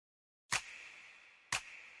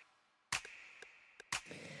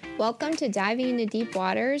Welcome to Diving into Deep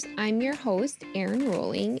Waters. I'm your host, Erin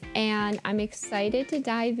Rolling, and I'm excited to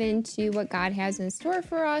dive into what God has in store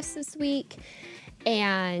for us this week.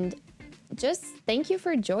 And just thank you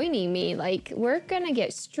for joining me. We're going to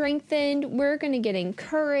get strengthened. We're going to get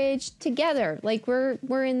encouraged together.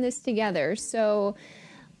 We're in this together. So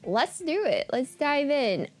let's do it. Let's dive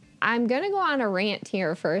in. I'm going to go on a rant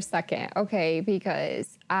here for a second, okay?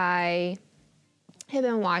 Because I have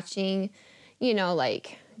been watching,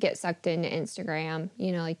 get sucked into Instagram,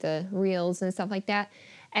 the reels and stuff like that.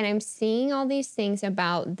 And I'm seeing all these things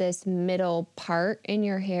about this middle part in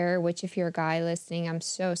your hair, which if you're a guy listening, I'm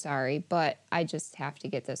so sorry, but I just have to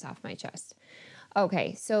get this off my chest.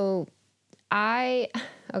 Okay, so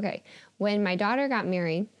when my daughter got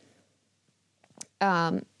married,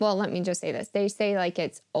 let me just say this. They say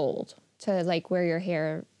it's old to wear your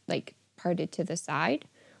hair parted to the side.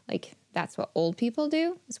 That's what old people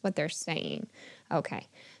do, is what they're saying. Okay,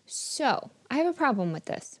 so I have a problem with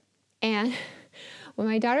this. And when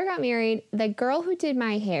my daughter got married, the girl who did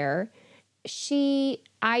my hair,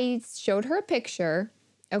 I showed her a picture.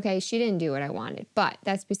 Okay, she didn't do what I wanted, but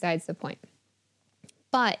that's besides the point.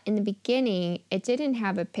 But in the beginning, it didn't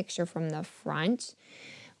have a picture from the front,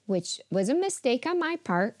 which was a mistake on my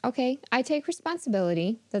part. Okay, I take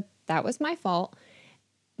responsibility that was my fault.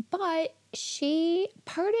 But she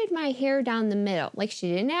parted my hair down the middle. She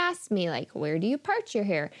didn't ask me, where do you part your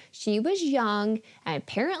hair? She was young and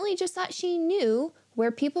apparently just thought she knew where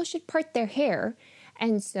people should part their hair.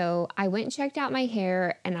 And so I went and checked out my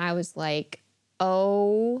hair and I was like,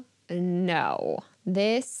 oh no,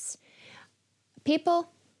 people,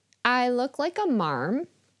 I look like a marm.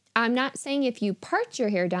 I'm not saying if you part your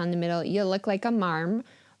hair down the middle, you look like a marm,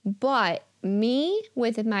 but me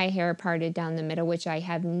with my hair parted down the middle, which I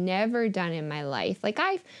have never done in my life.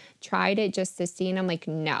 I've tried it just to see, and I'm like,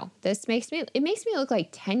 no, it makes me look like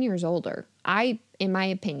 10 years older. In my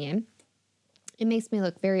opinion, it makes me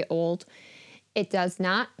look very old. It does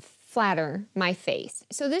not flatter my face.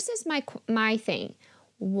 So this is my thing.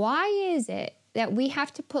 Why is it that we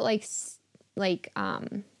have to put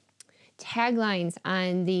taglines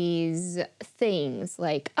on these things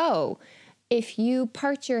if you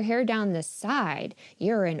part your hair down the side,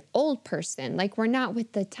 you're an old person. We're not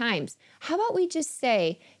with the times. How about we just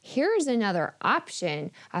say, here's another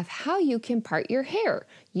option of how you can part your hair.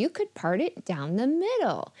 You could part it down the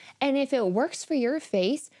middle. And if it works for your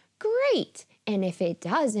face, great. And if it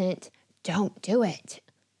doesn't, don't do it.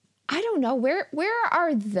 I don't know. Where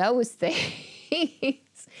are those things?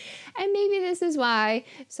 And maybe this is why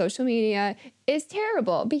social media is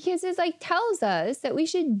terrible, because it's tells us that we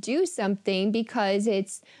should do something because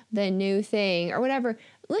it's the new thing or whatever.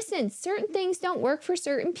 Listen, certain things don't work for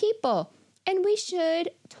certain people, and we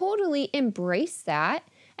should totally embrace that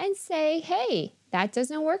and say, hey, that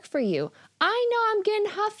doesn't work for you. I know I'm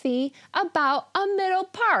getting huffy about a middle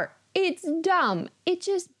part. It's dumb. It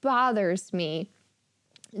just bothers me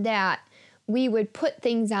that we would put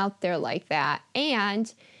things out there like that.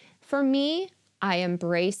 And for me, I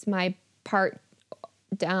embrace my part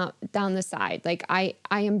down the side. I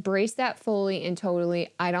embrace that fully and totally.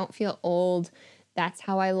 I don't feel old. That's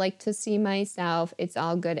how I like to see myself. It's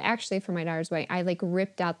all good. Actually, for my daughter's wedding, I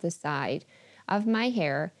ripped out the side of my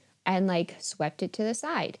hair and swept it to the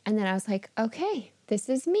side. And then I was like, okay, this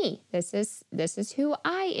is me. This is who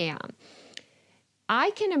I am.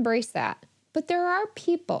 I can embrace that. But there are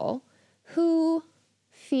people who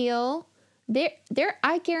feel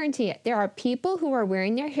I guarantee it. There are people who are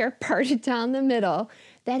wearing their hair parted down the middle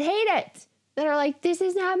that hate it. That are like, this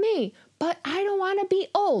is not me. But I don't want to be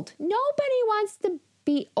old. Nobody wants to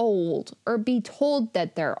be old or be told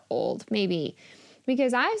that they're old. Maybe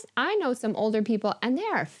because I know some older people and they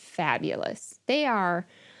are fabulous. They are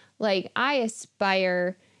I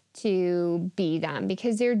aspire to be them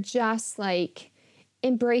because they're just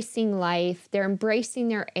embracing life. They're embracing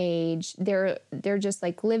their age. They're just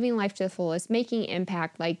living life to the fullest, making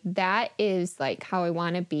impact. That is how I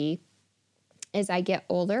want to be as I get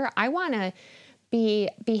older. I want to be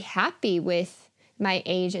happy with my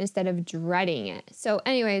age instead of dreading it. So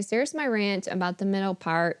anyways, there's my rant about the middle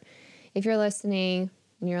part. If you're listening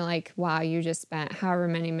and you're like, wow, you just spent however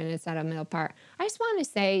many minutes at a middle part. I just want to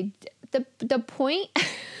say the point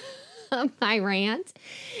of my rant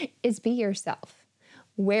is be yourself.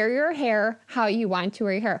 Wear your hair how you want to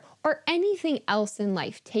wear your hair, or anything else in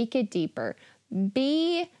life. Take it deeper.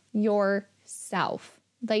 Be yourself.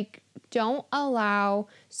 Don't allow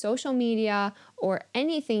social media or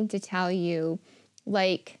anything to tell you.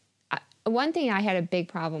 One thing I had a big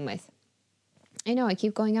problem with, I know I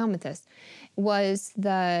keep going on with this, was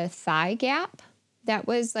the thigh gap. That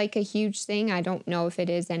was like a huge thing. I don't know if it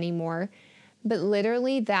is anymore. But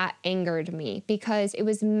literally that angered me because it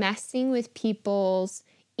was messing with people's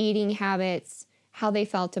eating habits, how they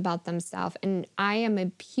felt about themselves. And I am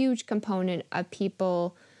a huge component of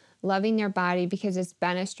people loving their body because it's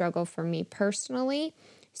been a struggle for me personally.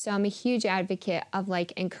 So I'm a huge advocate of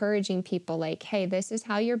like encouraging people like, hey, this is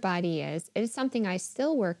how your body is. It is something I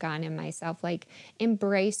still work on in myself, like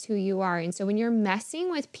embrace who you are. And so when you're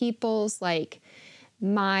messing with people's like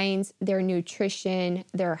minds, their nutrition,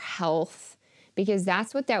 their health, because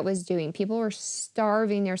that's what that was doing. People were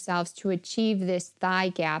starving themselves to achieve this thigh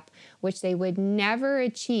gap, which they would never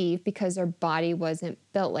achieve because their body wasn't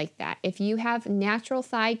built like that. If you have natural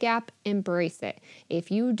thigh gap, embrace it. If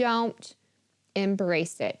you don't,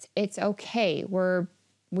 embrace it. It's okay.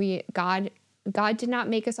 God did not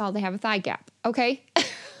make us all to have a thigh gap. Okay.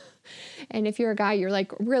 And if you're a guy, you're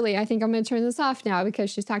like, really, I think I'm going to turn this off now because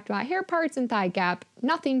she's talked about hair parts and thigh gap.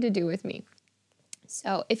 Nothing to do with me.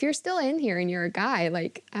 So if you're still in here and you're a guy,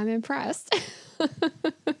 like, I'm impressed.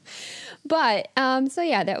 But, so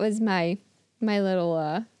yeah, that was my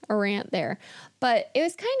little, rant there, but it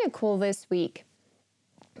was kind of cool this week.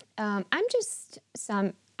 I'm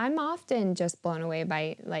often just blown away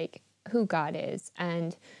by like who God is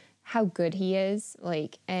and how good he is,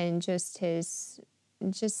 like, and just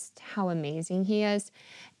how amazing he is.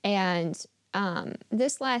 And,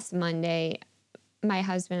 this last Monday, my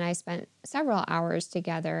husband and I spent several hours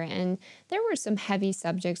together, and there were some heavy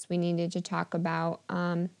subjects we needed to talk about.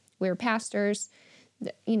 We're pastors,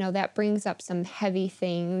 that brings up some heavy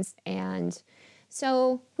things. And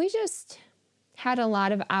so we just had a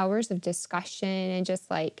lot of hours of discussion and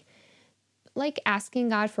just like asking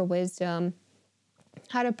God for wisdom,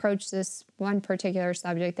 how to approach this one particular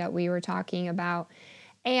subject that we were talking about.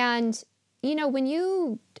 And, when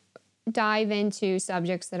you dive into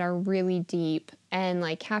subjects that are really deep and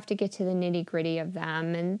like have to get to the nitty gritty of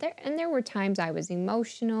them. And there were times I was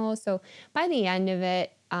emotional. So by the end of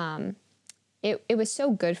it, it was so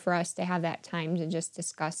good for us to have that time to just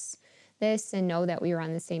discuss this and know that we were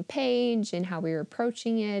on the same page and how we were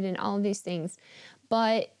approaching it and all of these things.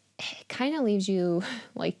 But it kind of leaves you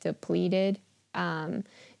like depleted,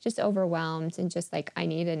 just overwhelmed and just like, I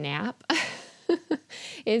need a nap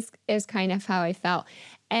is kind of how I felt.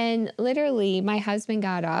 And literally my husband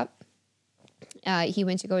got up, he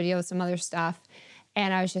went to go deal with some other stuff.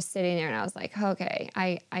 And I was just sitting there and I was like, okay,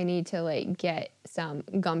 I need to like get some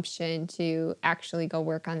gumption to actually go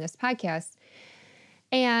work on this podcast.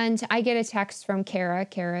 And I get a text from Kara.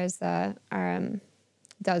 Kara's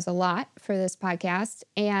does a lot for this podcast,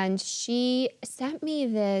 and she sent me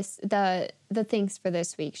the things for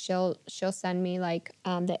this week. She'll send me like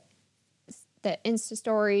the Insta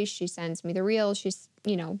stories. She sends me the reels.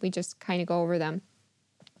 We just kind of go over them.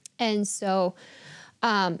 And so,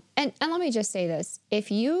 and let me just say this: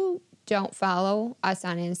 if you don't follow us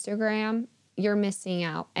on Instagram, you're missing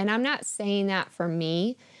out. And I'm not saying that for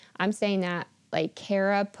me. I'm saying that like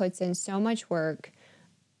Kara puts in so much work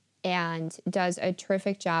and does a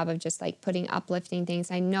terrific job of just like putting uplifting things.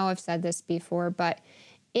 I know I've said this before, but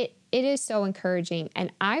it is so encouraging.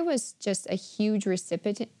 And I was just a huge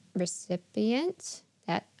recipient,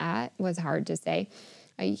 that was hard to say,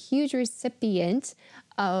 a huge recipient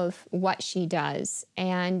of what she does.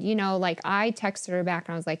 And, like I texted her back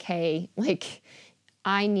and I was like, hey, like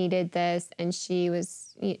I needed this. And she was,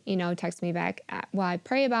 texting me back, well, I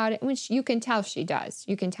pray about it, which you can tell she does.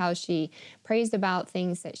 You can tell she prays about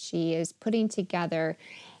things that she is putting together.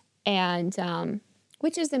 And,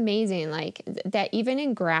 which is amazing, like that even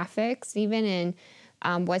in graphics, even in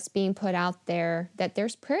what's being put out there, that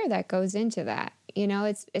there's prayer that goes into that.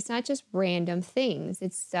 It's not just random things.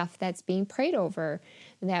 It's stuff that's being prayed over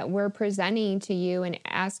that we're presenting to you and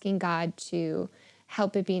asking God to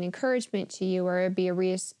help it be an encouragement to you, or be a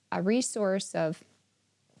resource of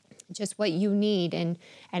just what you need. And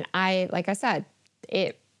I, like I said,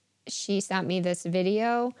 she sent me this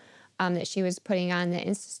video that she was putting on the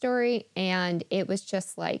Insta story, and it was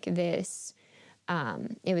just like this.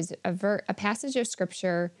 It was a passage of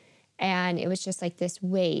scripture, and it was just like this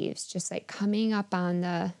waves, just like coming up on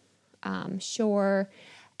the shore,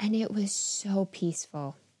 and it was so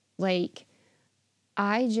peaceful. Like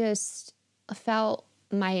I just felt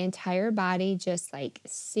my entire body just like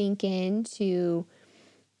sink into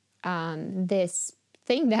this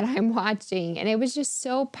thing that I'm watching. And it was just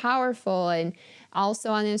so powerful. And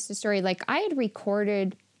also on this story, like I had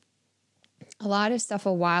recorded a lot of stuff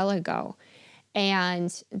a while ago.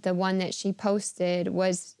 And the one that she posted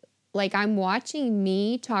was like, I'm watching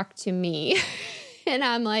me talk to me. And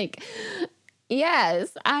I'm like,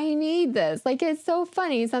 Yes, I need this. Like, it's so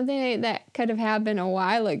funny. Something that could have happened a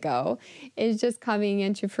while ago is just coming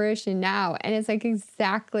into fruition now. And it's like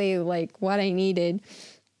exactly like what I needed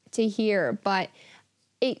to hear. But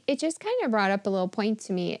it just kind of brought up a little point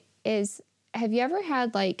to me is, have you ever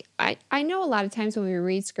had like, I know a lot of times when we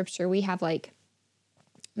read scripture, we have like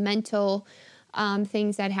mental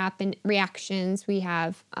things that happen, reactions, we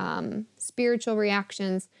have spiritual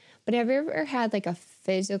reactions, but have you ever had like a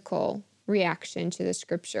physical reaction to the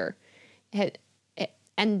scripture? Had,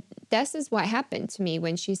 and this is what happened to me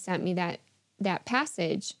when she sent me that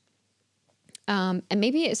passage. And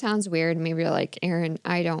maybe it sounds weird. Maybe you're like, Erin,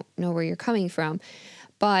 I don't know where you're coming from.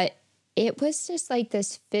 But it was just like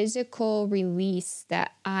this physical release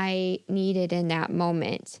that I needed in that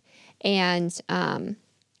moment. And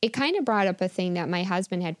it kind of brought up a thing that my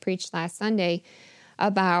husband had preached last Sunday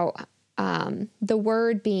about the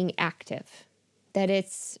word being active. That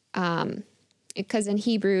it's, because in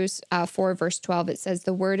Hebrews 4 verse 12, it says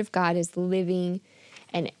the word of God is living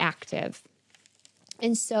and active.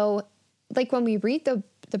 And so like when we read a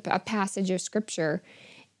passage of scripture,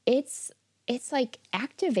 it's like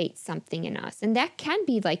activates something in us. And that can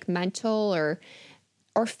be like mental or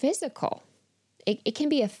physical. It can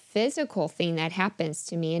be a physical thing that happens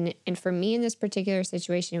to me. And for me in this particular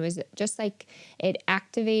situation, it was just like it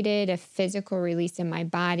activated a physical release in my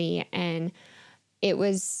body. And it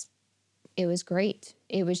was great.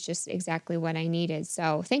 It was just exactly what I needed.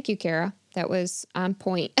 So thank you, Kara. That was on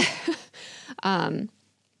point. And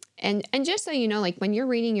just so you know, like when you're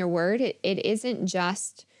reading your word, it isn't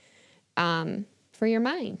just for your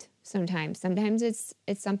mind. Sometimes it's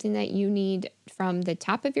something that you need from the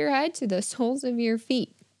top of your head to the soles of your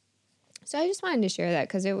feet. So I just wanted to share that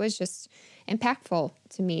because it was just impactful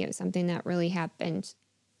to me. It was something that really happened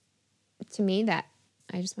to me that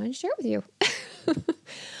I just wanted to share with you.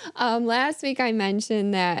 Last week I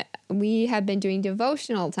mentioned that we have been doing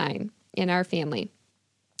devotional time in our family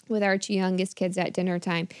with our two youngest kids at dinner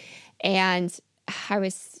time. And I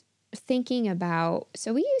was thinking about,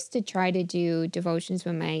 so we used to try to do devotions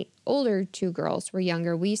when my older two girls were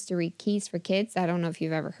younger. We used to read Keys for Kids. I don't know if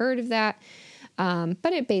you've ever heard of that.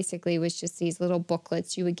 But it basically was just these little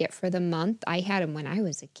booklets you would get for the month. I had them when I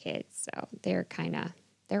was a kid, so they're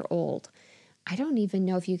old. I don't even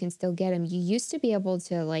know if you can still get them. You used to be able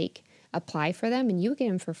to like apply for them and you would get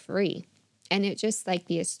them for free. And it just like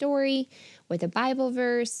be a story with a Bible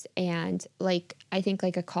verse and like, I think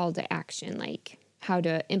like a call to action, like how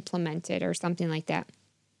to implement it or something like that.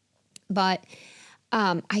 But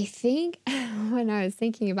I think when I was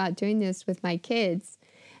thinking about doing this with my kids,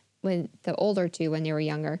 when the older two, when they were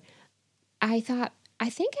younger, I think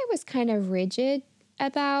I was kind of rigid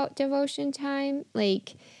about devotion time.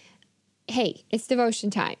 Like, hey, it's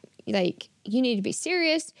devotion time. Like, you need to be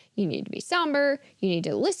serious. You need to be somber. You need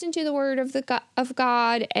to listen to the word of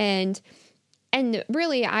God. And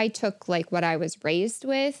really, I took like what I was raised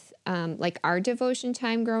with, like our devotion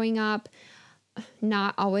time growing up.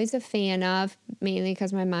 Not always a fan of, mainly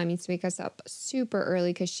because my mom used to wake us up super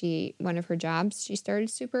early because one of her jobs, she started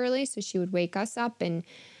super early. So she would wake us up and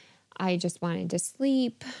I just wanted to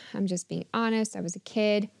sleep. I'm just being honest. I was a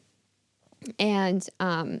kid. And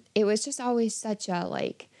it was just always such a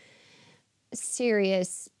like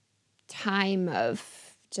serious time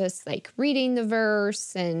of just like reading the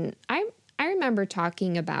verse. And I remember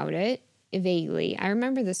talking about it vaguely. I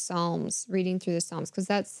remember the Psalms, reading through the Psalms, because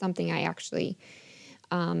that's something I actually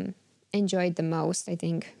enjoyed the most, I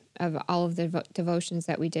think, of all of the devotions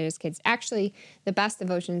that we did as kids. Actually, the best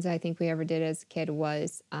devotions I think we ever did as a kid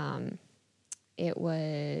was, I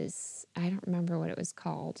don't remember what it was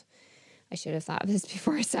called. I should have thought of this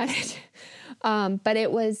before I said it. But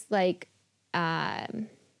it was like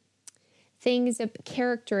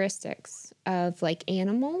characteristics of like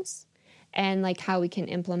animals and like how we can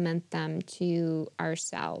implement them to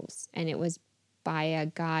ourselves. And it was by a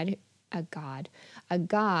guy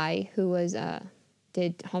who was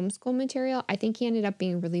did homeschool material. I think he ended up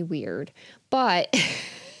being really weird, but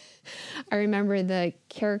I remember the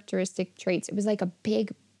characteristic traits. It was like a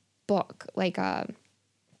big book, like a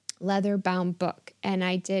leather-bound book, and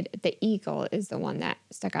I did the eagle is the one that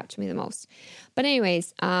stuck out to me the most. But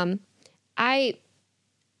anyways, I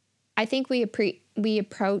think we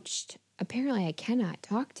approached. Apparently, I cannot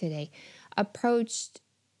talk today. Approached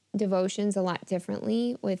devotions a lot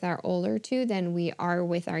differently with our older two than we are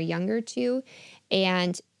with our younger two,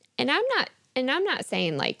 and I'm not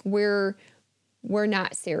saying like we're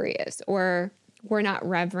not serious or we're not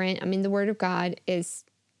reverent. I mean, the Word of God is,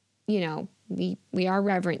 we are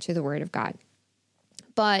reverent to the Word of God,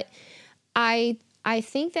 but I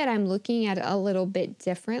think that I'm looking at it a little bit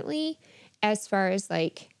differently, as far as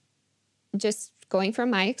like just going from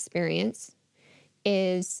my experience,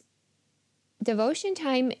 is devotion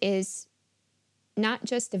time is not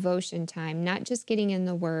just devotion time, not just getting in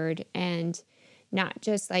the word and not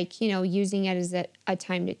just like, using it as a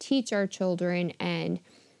time to teach our children and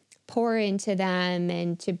pour into them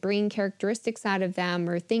and to bring characteristics out of them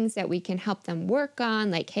or things that we can help them work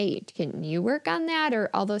on. Like, hey, can you work on that? Or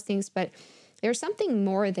all those things. But there's something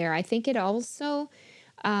more there. I think it also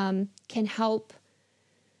can help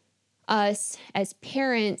us as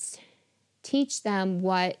parents teach them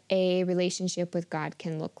what a relationship with God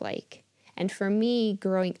can look like. And for me,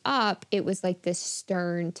 growing up, it was like this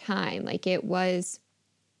stern time. Like it was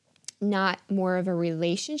not more of a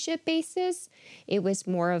relationship basis. It was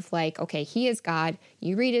more of like, okay, he is God.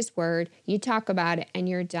 You read his word, you talk about it, and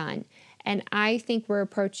you're done. And I think we're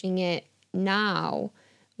approaching it now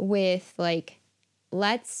with like,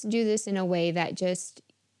 let's do this in a way that just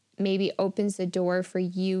maybe opens the door for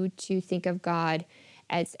you to think of God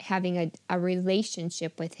as having a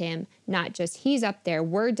relationship with him, not just he's up there,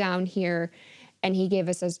 we're down here, and he gave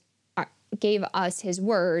us his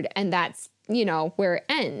word, and that's, where it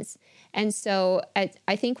ends. And so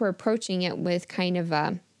I think we're approaching it with kind of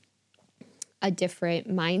a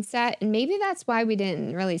different mindset. And maybe that's why we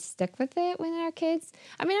didn't really stick with it when our kids.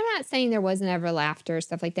 I mean, I'm not saying there wasn't ever laughter or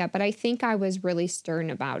stuff like that, but I think I was really stern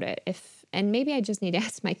about it. And maybe I just need to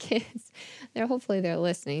ask my kids. Hopefully they're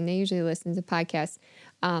listening. They usually listen to podcasts.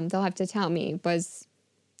 They'll have to tell me, was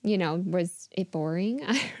it boring?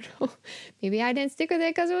 I don't know. Maybe I didn't stick with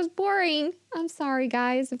it because it was boring. I'm sorry,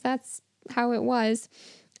 guys, if that's how it was.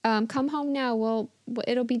 Come home now. Well,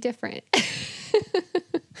 it'll be different.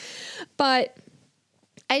 But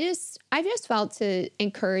I just felt to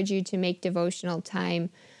encourage you to make devotional time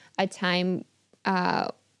a time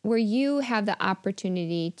where you have the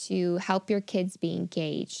opportunity to help your kids be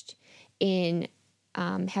engaged in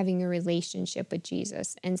having a relationship with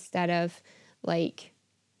Jesus instead of like,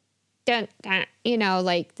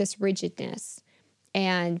 like this rigidness.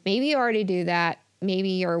 And maybe you already do that. Maybe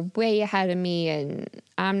you're way ahead of me and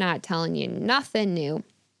I'm not telling you nothing new.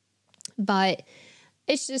 But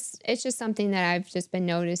it's just something that I've just been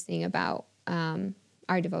noticing about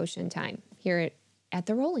our devotion time here at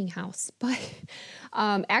the Rolling House. But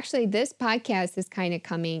actually, this podcast is kind of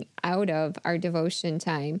coming out of our devotion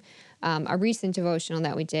time, a recent devotional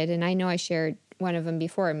that we did. And I know I shared one of them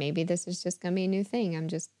before. Maybe this is just going to be a new thing. I'm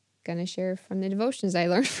just going to share from the devotions I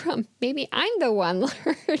learned from. Maybe I'm the one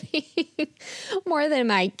learning more than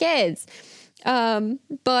my kids.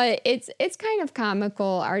 But it's kind of comical,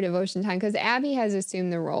 our devotion time, because Abby has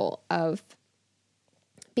assumed the role of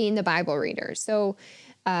being the Bible reader. So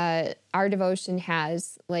our devotion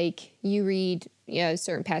has, like, you read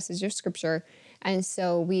certain passages of scripture, and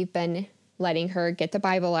so we've been letting her get the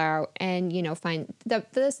Bible out and, find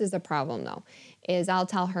this is a problem though, is I'll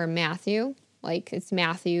tell her Matthew, like it's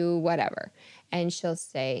Matthew, whatever. And she'll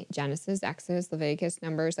say Genesis, Exodus, Leviticus,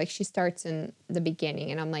 Numbers. Like she starts in the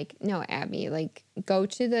beginning. And I'm like, no, Abby, like go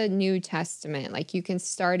to the New Testament. Like you can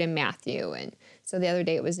start in Matthew. And so the other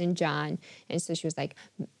day it was in John. And so she was like,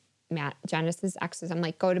 Genesis, Exodus. I'm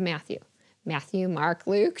like, go to Matthew. Matthew, Mark,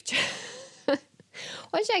 Luke.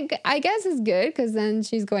 Which I guess is good because then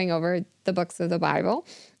she's going over the books of the Bible.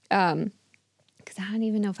 Because I don't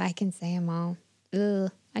even know if I can say them all.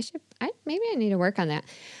 Ugh. Maybe I need to work on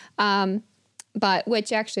that. But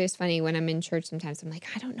which actually is funny when I'm in church sometimes I'm like,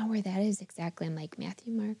 I don't know where that is exactly. I'm like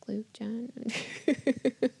Matthew, Mark, Luke, John.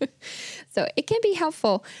 So it can be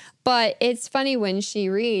helpful, but it's funny when she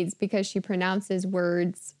reads because she pronounces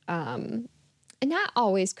words not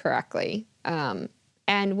always correctly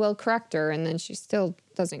and will correct her. And then she still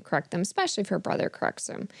doesn't correct them, especially if her brother corrects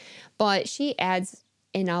them. But she adds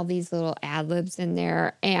in all these little ad libs in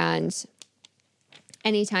there, and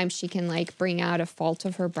anytime she can like bring out a fault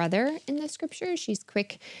of her brother in the scripture, she's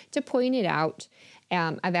quick to point it out.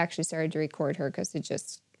 I've actually started to record her because it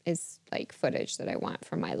just is like footage that I want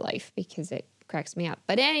from my life because it cracks me up.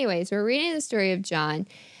 But anyways, we're reading the story of John,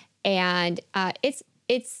 and it's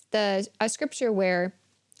a scripture where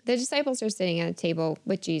the disciples are sitting at a table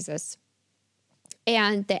with Jesus,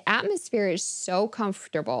 and the atmosphere is so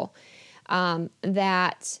comfortable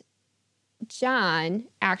that John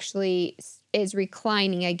actually is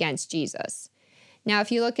reclining against Jesus. Now,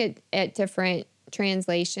 if you look at different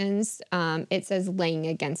translations, it says laying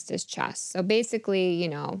against his chest. So basically,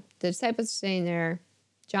 the disciples are sitting there,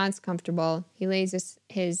 John's comfortable, he lays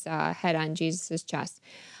his head on Jesus's chest.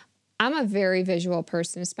 I'm a very visual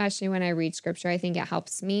person, especially when I read scripture. I think it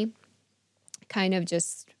helps me kind of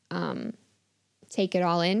just take it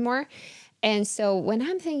all in more. And so when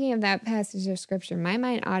I'm thinking of that passage of scripture, my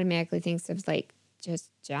mind automatically thinks of like just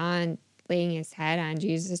John laying his head on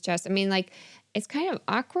Jesus' chest. I mean, like, it's kind of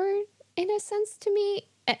awkward in a sense to me.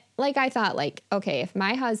 Like, I thought, like, okay, if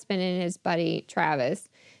my husband and his buddy Travis,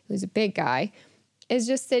 who's a big guy, is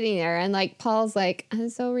just sitting there and like Paul's like, I'm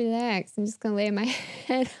so relaxed. I'm just going to lay my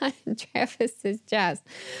head on Travis's chest.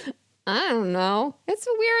 I don't know. It's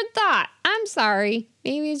a weird thought. I'm sorry.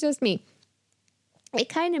 Maybe it's just me. It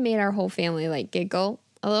kind of made our whole family like giggle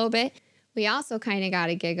a little bit. We also kind of got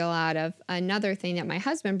a giggle out of another thing that my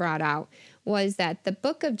husband brought out was that the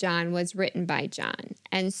book of John was written by John.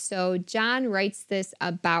 And so John writes this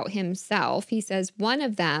about himself. He says, one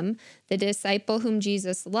of them, the disciple whom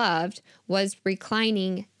Jesus loved, was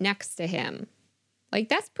reclining next to him. Like,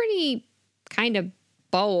 that's pretty kind of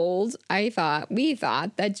bold, we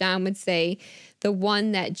thought that John would say the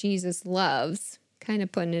one that Jesus loves, kind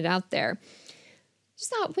of putting it out there.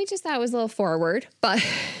 We just thought it was a little forward, but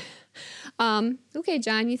okay,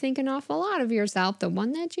 John, you think an awful lot of yourself, the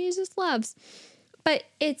one that Jesus loves. But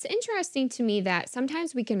it's interesting to me that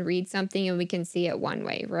sometimes we can read something and we can see it one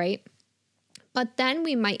way, right? But then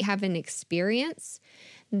we might have an experience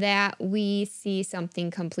that we see something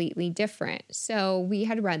completely different. So we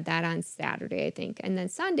had read that on Saturday, I think. And then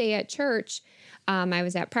Sunday at church, I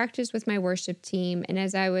was at practice with my worship team. And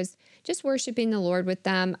as I was just worshiping the Lord with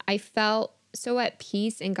them, I felt so at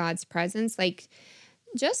peace in God's presence, like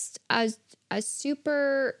just a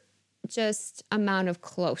super just amount of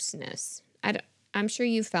closeness. I'm sure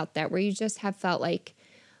you felt that, where you just have felt like,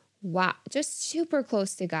 wow, just super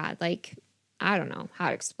close to God. Like, I don't know how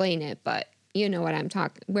to explain it, but you know what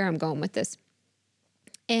where I'm going with this.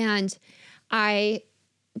 And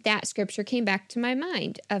that scripture came back to my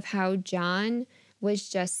mind of how John was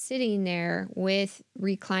just sitting there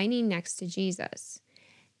reclining next to Jesus.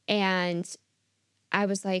 And I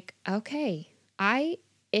was like, okay,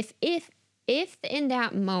 if in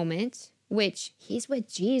that moment, which he's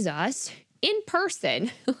with Jesus in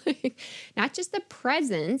person, not just the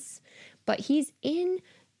presence, but he's in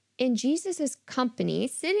Jesus's company,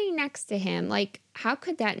 sitting next to him, like, how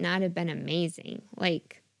could that not have been amazing?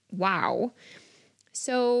 Like, wow.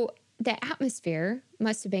 So the atmosphere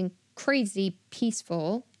must have been crazy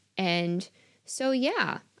peaceful. And so,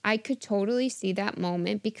 yeah, I could totally see that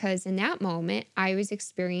moment, because in that moment, I was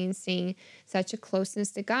experiencing such a closeness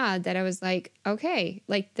to God that I was like, okay,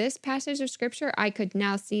 like this passage of scripture, I could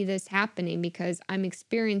now see this happening because I'm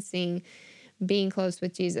experiencing being close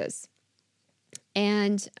with Jesus.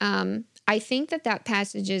 And I think that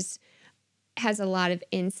passage has a lot of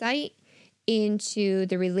insight into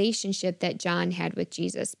the relationship that John had with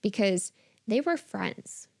Jesus, because they were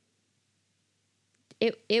friends.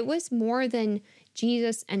 It was more than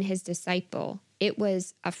Jesus and his disciple. It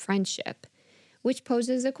was a friendship, which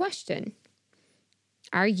poses a question.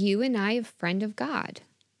 Are you and I a friend of God?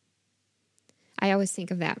 I always think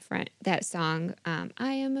of that song,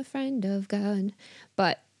 I am a friend of God.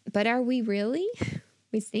 But are we really?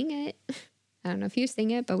 We sing it. I don't know if you sing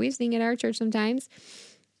it, but we sing at our church sometimes.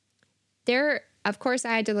 Of course,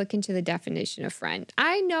 I had to look into the definition of friend.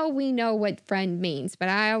 I know we know what friend means, but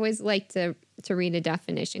I always like to read a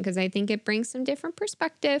definition because I think it brings some different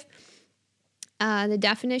perspective. The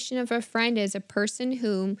definition of a friend is a person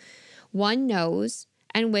whom one knows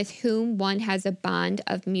and with whom one has a bond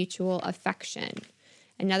of mutual affection.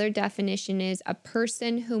 Another definition is a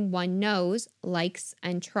person whom one knows, likes,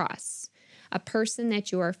 and trusts. A person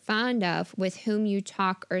that you are fond of, with whom you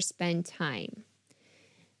talk or spend time.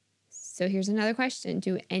 So here's another question.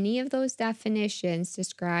 Do any of those definitions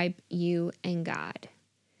describe you and God?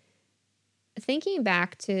 Thinking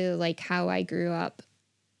back to like how I grew up,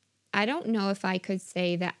 I don't know if I could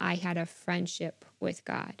say that I had a friendship with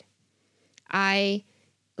God. I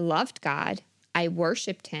loved God. I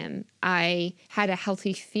worshiped him. I had a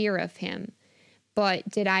healthy fear of him. But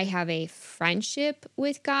did I have a friendship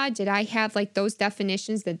with God? Did I have like those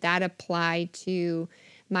definitions that apply to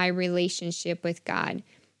my relationship with God?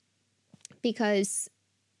 Because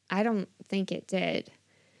I don't think it did.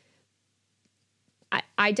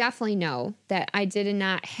 I definitely know that I did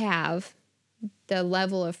not have the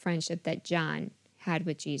level of friendship that John had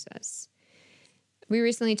with Jesus. We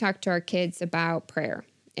recently talked to our kids about prayer,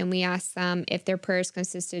 and we asked them if their prayers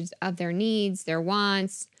consisted of their needs, their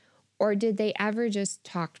wants, or did they ever just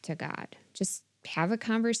talk to God, just have a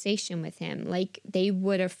conversation with him like they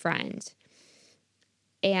would a friend.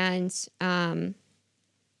 And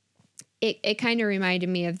it kind of reminded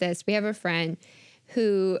me of this. We have a friend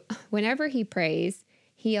who, whenever he prays,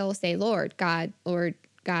 he'll say, Lord, God,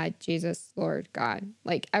 God, Jesus, Lord, God.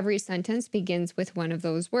 Like every sentence begins with one of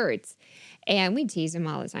those words. And we tease him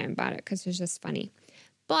all the time about it because it's just funny.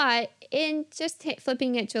 But in just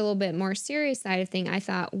flipping it to a little bit more serious side of thing, I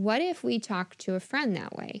thought, what if we talk to a friend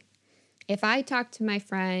that way? If I talk to my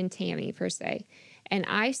friend Tammy, per se, and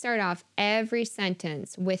I start off every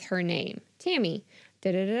sentence with her name, Tammy,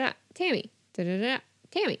 da-da-da-da, Tammy, da-da-da-da,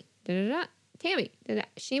 Tammy, da-da-da, Tammy, da-da.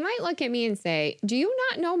 She might look at me and say, do you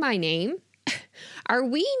not know my name? Are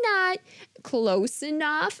we not close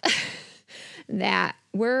enough that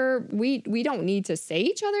we don't need to say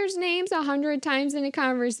each other's names 100 times in a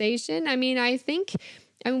conversation? I mean,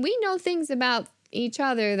 we know things about each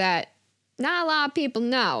other that not a lot of people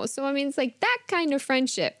know. So, I mean, it's like that kind of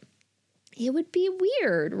friendship. It would be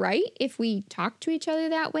weird, right? If we talk to each other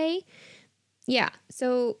that way. Yeah.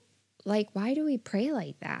 So, like, why do we pray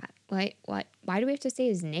like that? Like, what? Why do we have to say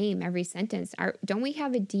his name every sentence? Don't we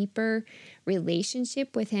have a deeper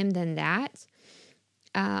relationship with him than that?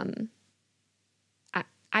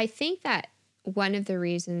 I think that one of the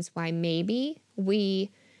reasons why maybe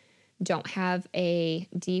we don't have a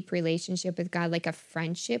deep relationship with God, like a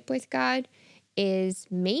friendship with God, is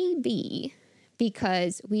maybe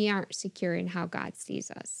because we aren't secure in how God sees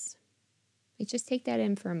us. Like, just take that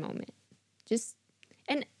in for a moment. Just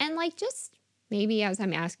maybe as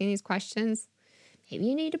I'm asking these questions, maybe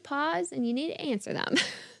you need to pause and you need to answer them.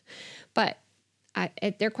 But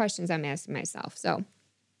they're questions I'm asking myself. So,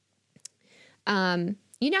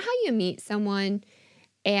 you know how you meet someone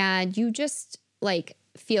and you just like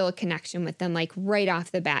feel a connection with them, like right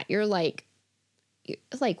off the bat. You're like,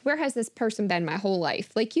 where has this person been my whole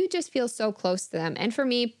life? Like, you just feel so close to them. And for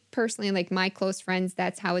me personally, like my close friends,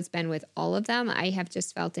 that's how it's been with all of them. I have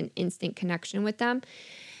just felt an instant connection with them.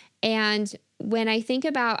 And when I think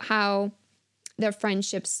about how the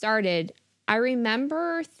friendship started, I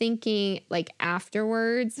remember thinking like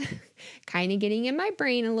afterwards, kind of getting in my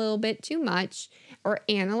brain a little bit too much or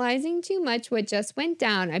analyzing too much what just went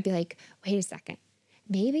down. I'd be like, wait a second.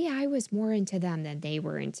 Maybe I was more into them than they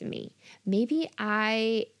were into me. Maybe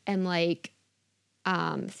I am like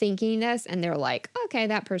thinking this and they're like, okay,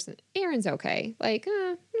 that person, Erin's okay. Like,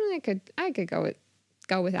 I could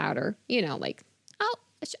go without her, like,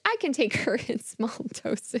 I can take her in small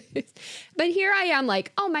doses. But here I am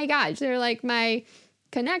like, oh my gosh, they're like my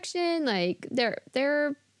connection. Like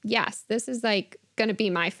yes, this is like going to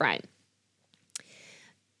be my friend.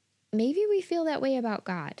 Maybe we feel that way about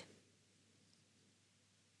God.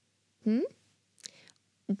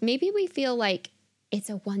 Maybe we feel like it's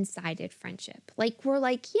a one-sided friendship. Like we're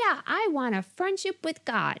like, yeah, I want a friendship with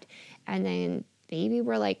God. And then maybe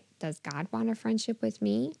we're like, does God want a friendship with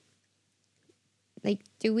me? Like,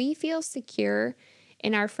 do we feel secure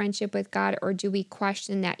in our friendship with God, or do we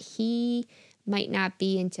question that he might not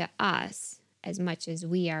be into us as much as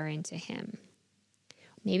we are into him?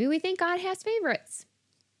 Maybe we think God has favorites,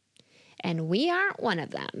 and we aren't one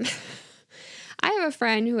of them. I have a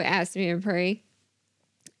friend who asked me to pray,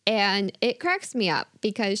 and it cracks me up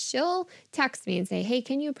because she'll text me and say, hey,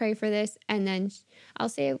 can you pray for this? And then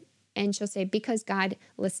she'll say, because God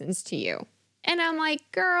listens to you. And I'm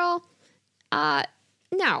like, girl,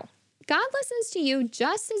 no, God listens to you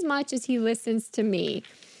just as much as he listens to me.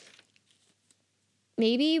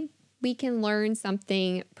 Maybe we can learn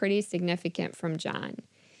something pretty significant from John.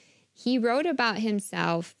 He wrote about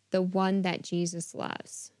himself, the one that Jesus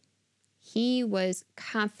loves. He was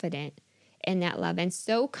confident in that love, and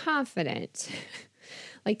so confident,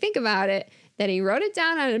 like think about it, that he wrote it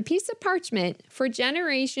down on a piece of parchment for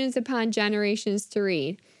generations upon generations to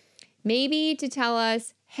read. Maybe to tell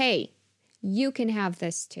us, hey, you can have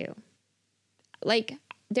this too. Like,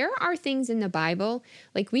 there are things in the Bible,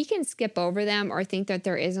 like we can skip over them or think that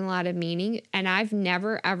there isn't a lot of meaning. And I've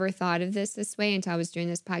never, ever thought of this way until I was doing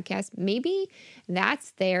this podcast. Maybe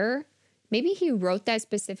that's there. Maybe he wrote that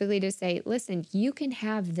specifically to say, listen, you can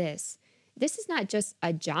have this. This is not just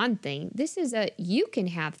a John thing. This is you can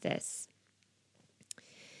have this.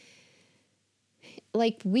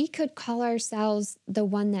 Like, we could call ourselves the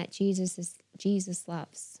one that Jesus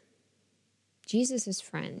loves. Jesus'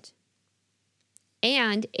 friend.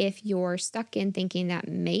 And if you're stuck in thinking that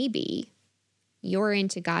maybe you're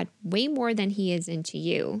into God way more than he is into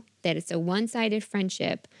you, that it's a one-sided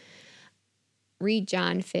friendship, read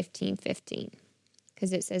John 15:15.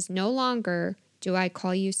 Because it says, no longer do I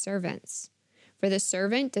call you servants, for the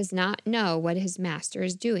servant does not know what his master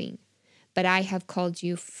is doing, but I have called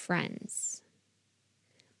you friends.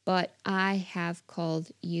 But I have called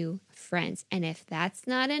you friends. And if that's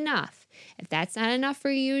not enough for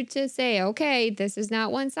you to say, okay, this is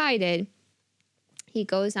not one-sided, he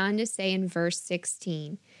goes on to say in verse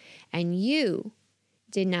 16, and you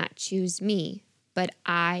did not choose me, but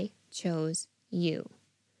I chose you.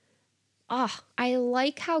 Oh, I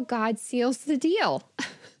like how God seals the deal.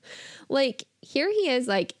 Like, here he is,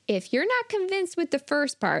 like, if you're not convinced with the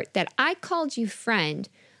first part that I called you friend,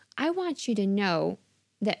 I want you to know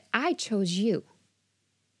that I chose you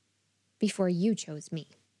before you chose me.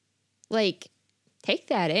 Like, take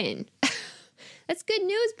that in. That's good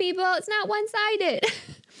news, people. It's not one-sided.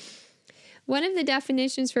 One of the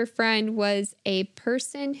definitions for friend was a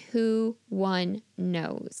person who one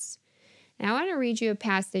knows. And I want to read you a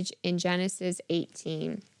passage in Genesis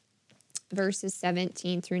 18, verses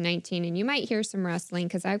 17 through 19. And you might hear some rustling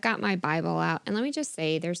because I've got my Bible out. And let me just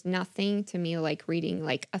say, there's nothing to me like reading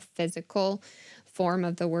like a physical form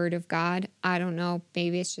of the Word of God. I don't know.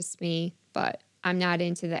 Maybe it's just me, but I'm not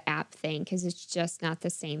into the app thing because it's just not the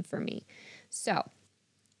same for me. So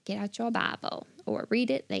get out your Bible or read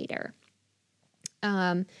it later.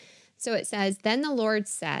 So it says, then the Lord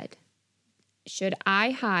said, should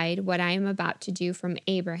I hide what I am about to do from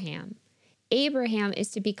Abraham? Abraham is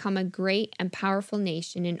to become a great and powerful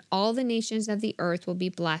nation, and all the nations of the earth will be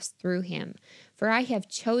blessed through him. For I have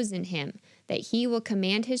chosen him, that he will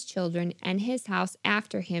command his children and his house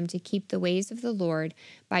after him to keep the ways of the Lord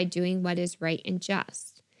by doing what is right and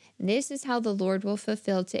just. This is how the Lord will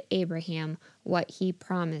fulfill to Abraham what he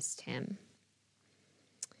promised him.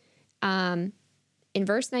 In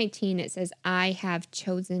verse 19, it says, I have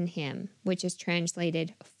chosen him, which is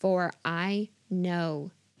translated, for I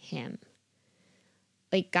know him.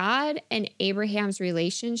 Like, God and Abraham's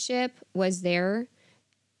relationship was there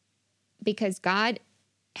because God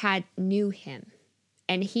knew him.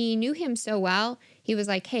 And he knew him so well, he was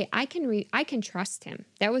like, hey, I can trust him.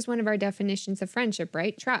 That was one of our definitions of friendship,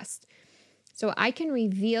 right? Trust. So I can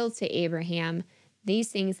reveal to Abraham these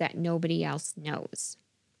things that nobody else knows.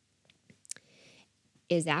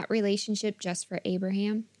 Is that relationship just for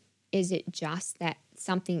Abraham? Is it just that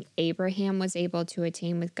something Abraham was able to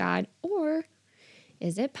attain with God? Or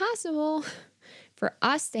is it possible for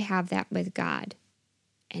us to have that with God?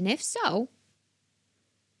 And if so,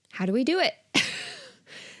 how do we do it?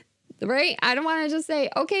 Right? I don't want to just say,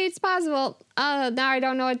 okay, it's possible. Now I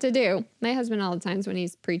don't know what to do. My husband all the times when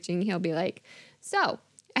he's preaching, he'll be like, so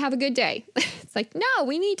have a good day. It's like, no,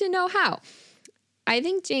 we need to know how. I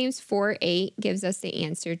think James 4:8 gives us the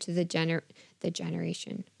answer to the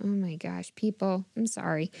generation. Oh my gosh, people, I'm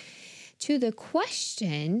sorry. To the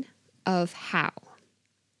question of how.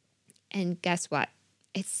 And guess what?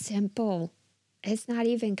 It's simple. It's not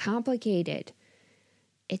even complicated.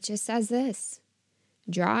 It just says this: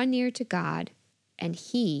 draw near to God, and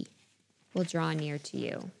he will draw near to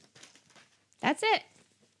you. That's it.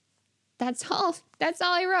 That's all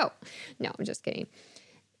I wrote. No, I'm just kidding.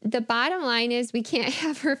 The bottom line is we can't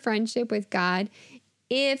have our friendship with God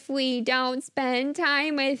if we don't spend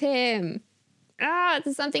time with him.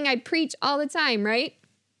 It's something I preach all the time, right?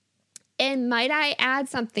 And might I add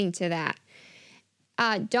something to that?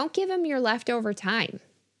 Don't give him your leftover time.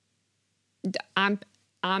 I'm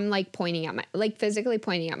like physically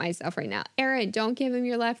pointing at myself right now. Erin, don't give him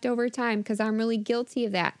your leftover time because I'm really guilty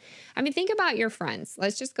of that. I mean, think about your friends.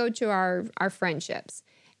 Let's just go to our friendships.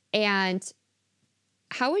 And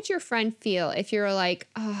how would your friend feel if you're like,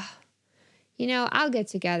 I'll get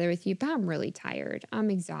together with you, but I'm really tired. I'm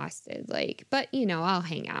exhausted. But I'll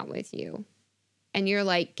hang out with you. And you're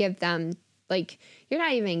like, give them, like, you're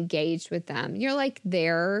not even engaged with them. You're like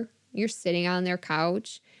there, you're sitting on their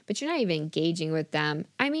couch, but you're not even engaging with them.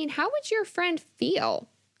 I mean, how would your friend feel?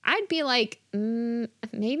 I'd be like,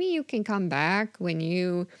 maybe you can come back when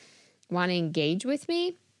you want to engage with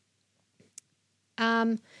me.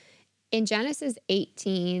 In Genesis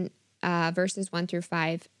 18, verses 1 through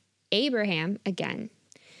 5, Abraham, again,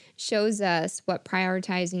 shows us what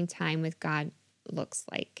prioritizing time with God looks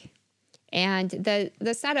like. And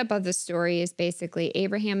the setup of the story is basically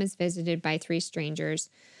Abraham is visited by three strangers.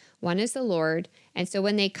 One is the Lord. And so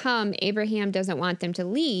when they come, Abraham doesn't want them to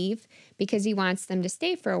leave because he wants them to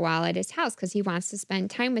stay for a while at his house because he wants to spend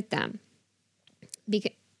time with them.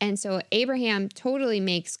 And so Abraham totally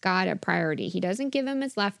makes God a priority. He doesn't give him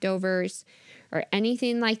his leftovers or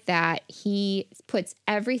anything like that. He puts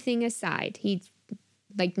everything aside.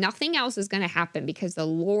 Nothing else is going to happen because the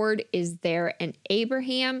Lord is there, and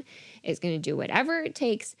Abraham is going to do whatever it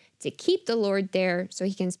takes to keep the Lord there so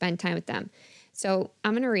he can spend time with them. So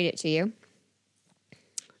I'm going to read it to you.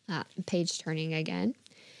 Page turning again.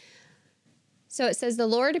 So it says, the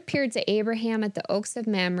Lord appeared to Abraham at the oaks of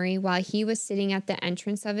Mamre while he was sitting at the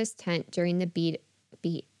entrance of his tent during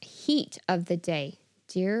the heat of the day.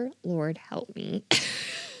 Dear Lord, help me.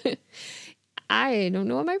 I don't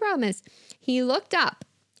know what my problem is. He looked up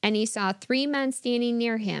And he saw 3 men standing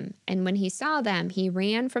near him. And when he saw them, he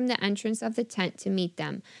ran from the entrance of the tent to meet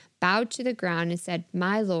them, bowed to the ground, and said,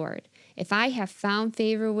 "My Lord, if I have found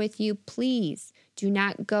favor with you, please do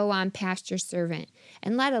not go on past your servant.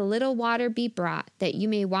 And let a little water be brought, that you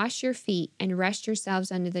may wash your feet and rest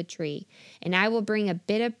yourselves under the tree. And I will bring a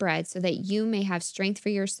bit of bread, so that you may have strength for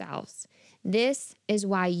yourselves. This is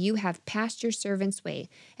why you have passed your servant's way.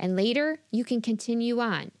 And later you can continue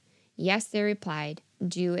on." "Yes," they replied,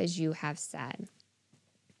 "do as you have said."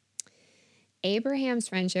 Abraham's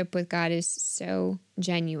friendship with God is so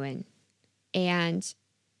genuine, and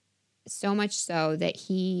so much so that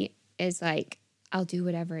he is like, "I'll do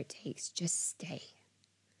whatever it takes. Just stay."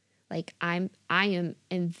 Like I am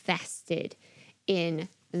invested in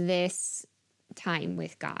this time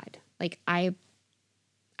with God. Like I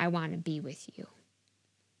want to be with you.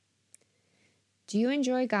 Do you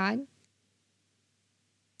enjoy God?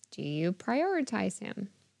 Do you prioritize him?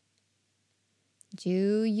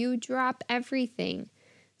 Do you drop everything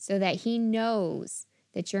so that he knows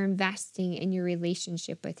that you're investing in your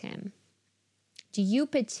relationship with him? Do you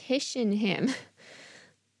petition him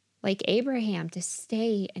like Abraham to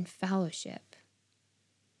stay in fellowship?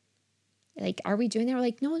 Like, are we doing that? We're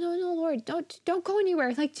like, no, Lord, don't go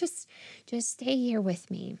anywhere. Like, just stay here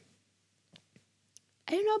with me.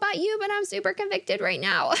 I don't know about you, but I'm super convicted right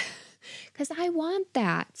now because I want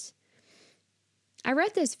that. I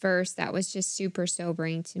read this verse that was just super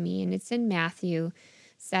sobering to me, and it's in Matthew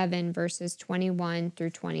 7, verses 21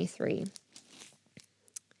 through 23.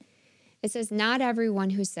 It says, "Not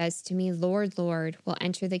everyone who says to me, 'Lord, Lord,' will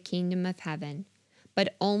enter the kingdom of heaven,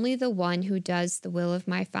 but only the one who does the will of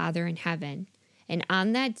my Father in heaven. And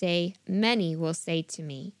on that day, many will say to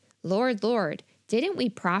me, 'Lord, Lord, didn't we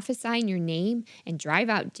prophesy in your name and drive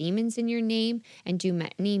out demons in your name and do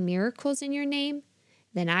many miracles in your name?'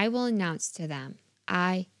 Then I will announce to them,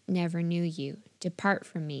 'I never knew you. Depart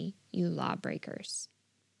from me, you lawbreakers.'"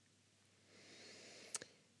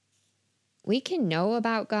 We can know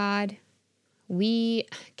about God. We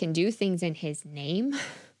can do things in his name,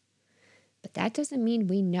 but that doesn't mean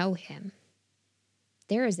we know him.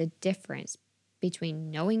 There is a difference between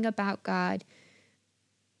knowing about God,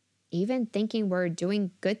 even thinking we're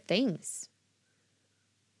doing good things,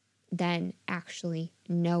 than actually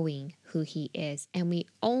knowing who he is. And we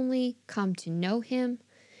only come to know him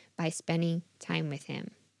by spending time with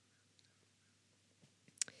him.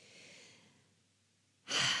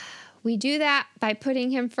 We do that by putting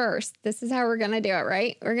him first. This is how we're going to do it,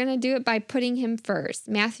 right? We're going to do it by putting him first.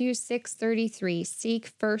 Matthew 6:33, "Seek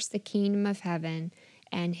first the kingdom of heaven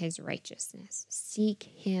and his righteousness." Seek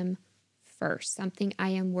him first. Something I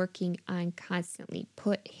am working on constantly.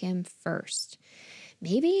 Put him first.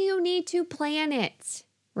 Maybe you need to plan it,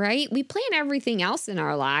 right? We plan everything else in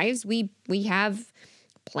our lives. We have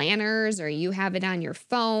planners, or you have it on your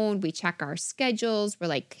phone. We check our schedules. We're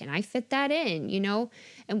like, can I fit that in?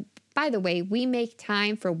 And by the way, we make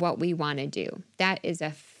time for what we want to do. That is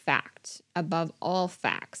a fact above all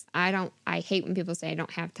facts. I hate when people say I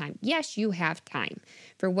don't have time. Yes, you have time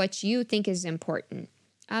for what you think is important.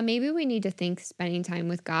 Maybe we need to think spending time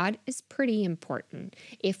with God is pretty important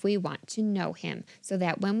if we want to know him, so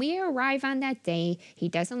that when we arrive on that day, he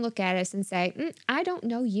doesn't look at us and say, "I don't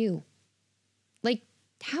know you." Like,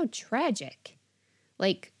 how tragic.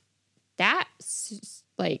 Like, that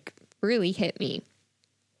really hit me.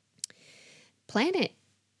 Plan it.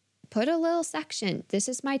 Put a little section. This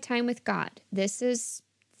is my time with God. This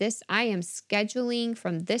I am scheduling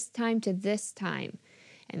from this time to this time.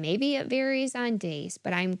 And maybe it varies on days,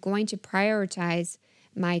 but I'm going to prioritize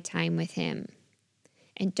my time with him.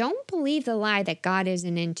 And don't believe the lie that God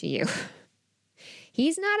isn't into you.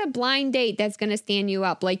 He's not a blind date that's going to stand you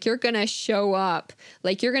up. Like, you're going to show up.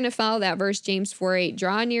 Like, you're going to follow that verse, James 4:8.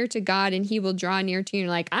 Draw near to God and he will draw near to you. You're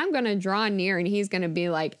like, I'm going to draw near and he's going to be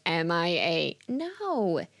like, MIA.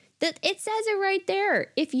 No, it says it right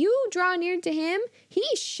there. If you draw near to him,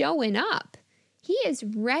 he's showing up. He is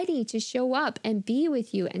ready to show up and be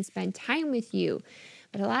with you and spend time with you.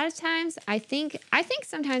 But a lot of times, I think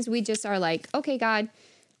sometimes we just are like, okay, God,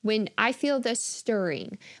 when I feel the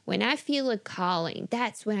stirring, when I feel a calling,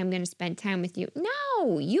 that's when I'm going to spend time with you.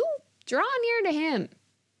 No, you draw near to him.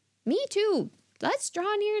 Me too. Let's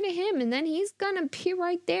draw near to him, and then he's going to be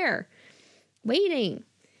right there waiting.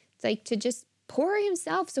 It's like to just pour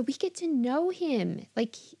himself so we get to know him.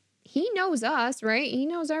 Like, he knows us, right? He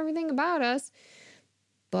knows everything about us,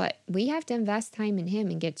 but we have to invest time in him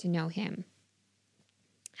and get to know him.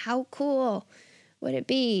 How cool would it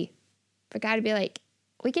be for God to be like,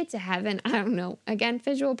 we get to heaven, I don't know, again,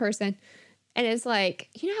 visual person, And it's like,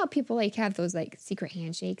 you know how people like have those like secret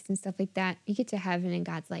handshakes and stuff like that? You get to heaven and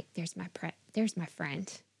God's like, there's my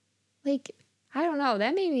friend. Like, I don't know,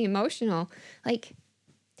 that made me emotional. Like,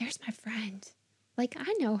 there's my friend. Like,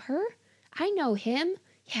 I know her. I know him.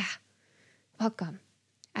 Yeah. Welcome.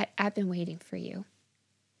 I've been waiting for you.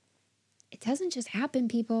 It doesn't just happen,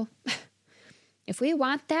 people. If we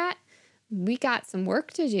want that, we got some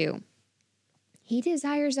work to do. He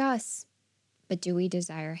desires us, but do we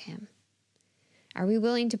desire him? Are we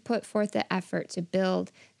willing to put forth the effort to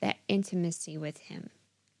build that intimacy with him?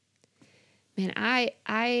 Man,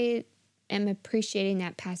 I am appreciating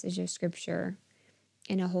that passage of scripture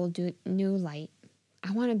in a whole new light.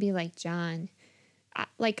 I want to be like John.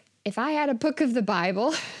 Like, if I had a book of the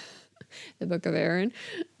Bible, the book of Aaron,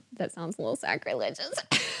 that sounds a little sacrilegious,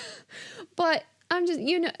 but I'm just,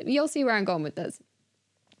 you'll see where I'm going with this.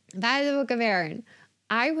 If I had the book of Aaron,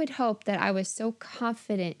 I would hope that I was so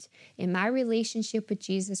confident in my relationship with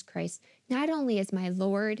Jesus Christ, not only as my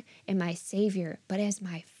Lord and my Savior, but as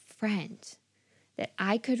my friend, that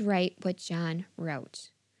I could write what John wrote.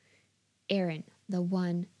 Aaron, the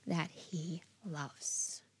one that he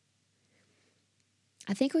loves.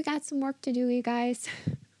 I think we got some work to do, you guys.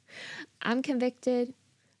 I'm convicted.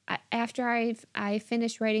 After I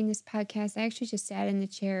finished writing this podcast, I actually just sat in the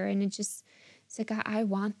chair and it just said, God, I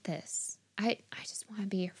want this. I just want to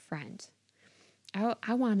be your friend.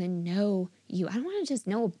 I want to know you. I don't want to just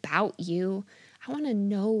know about you. I want to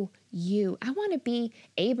know you. I want to be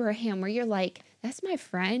Abraham, where you're like, that's my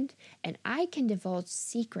friend, and I can divulge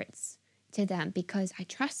secrets to them because I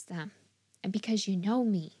trust them and because you know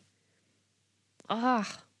me.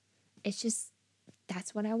 It's just,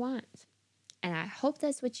 that's what I want. And I hope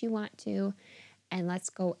that's what you want too. And let's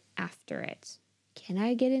go after it. Can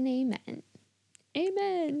I get an amen?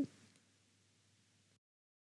 Amen.